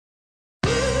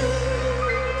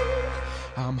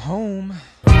I'm home.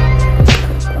 Yeah.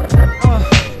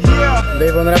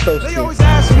 They Rathouský. always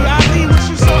ask me, Ali, what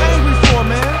you so angry for,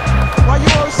 man? Why you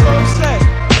always so upset?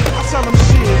 I tell them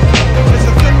shit. There's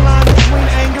a thin line between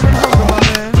anger and hunger, my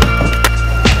man.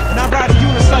 And I ride a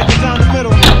unicycle down the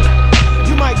middle.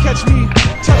 You might catch me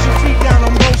touching feet down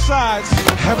on both sides.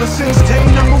 Ever since day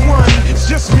number one, it's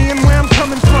just me and where I'm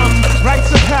coming from. Rites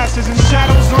of passage and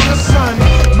shadows on the sun.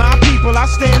 My people, I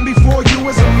stand before you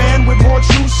as a man with more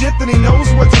true shit than he knows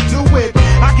what to do with.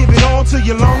 I give it all to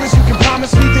you long as you can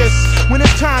promise me this. When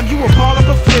it's time, you will ball up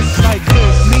a fist like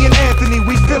this. Me and Anthony,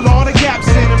 we fill all the gaps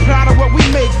in and proud of what we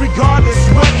make regardless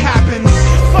what happens.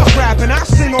 Fuck rapping, I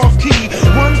sing off key.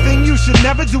 One thing you should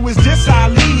never do is diss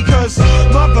Ali, cause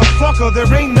motherfucker, there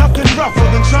ain't nothing rougher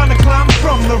than trying to climb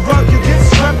from the rug you get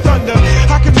swept under.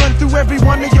 I can run through every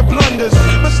one of your blunders.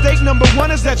 Mistake number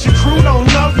one is that your crew don't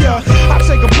love ya. I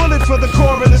take a bullet for the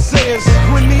core of the sayers.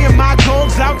 When me and my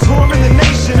dogs out touring the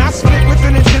nation, I spit with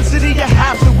an intensity you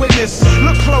have to witness.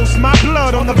 Look close, my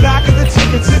blood on the back of the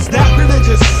tickets, it's that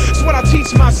religious. It's what I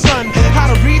teach my son,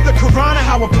 how to read the Quran and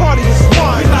how a party is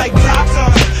won. We like doctor,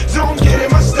 don't get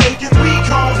it mistaken. We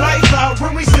call life out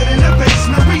when we sit in the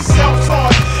basement. We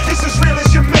self-taught, it's as real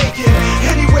as you make it.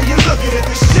 Any way you look at it,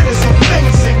 this shit is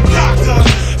amazing. Doctor,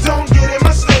 don't get it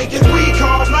mistaken. We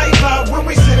call life out when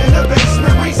we sit in the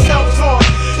basement. We self-taught,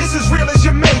 it's as real as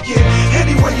you make it.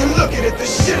 Any way you look at it, this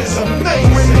shit is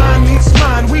amazing. When mine meets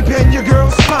mine, we bend your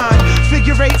girl's spine.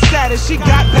 Figure 8 status, she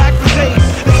got back for days.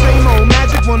 The same old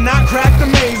magic will not crack the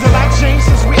maze. A lot changed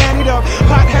since we ended up.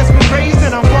 Pot has been raised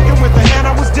and I'm fucking with the hand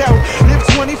I was dealt. Lived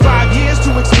 25 years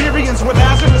to experience what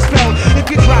Lazarus felt. If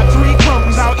you drop 3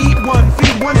 crumbs, I'll eat 1,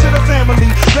 feed 1 to the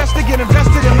family. Best to get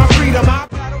invested in my freedom. I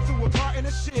battle through a part in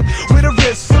the shit with a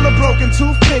wrist full of broken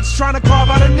toothpicks, trying to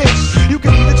carve out a niche. You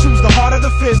can either choose the heart or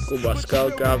the fist. Kuba,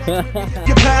 Skalka.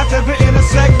 Your path ever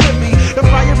intersect with me. The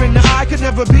fire in the eye could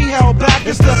never be held back.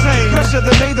 It's the same pressure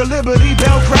that made the Liberty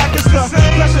Bell crack. It's the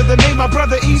pressure that made my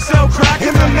brother E-Cell crack.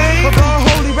 In the name of all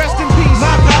holy, rest in peace.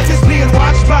 My back is being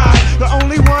watched by the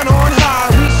only one on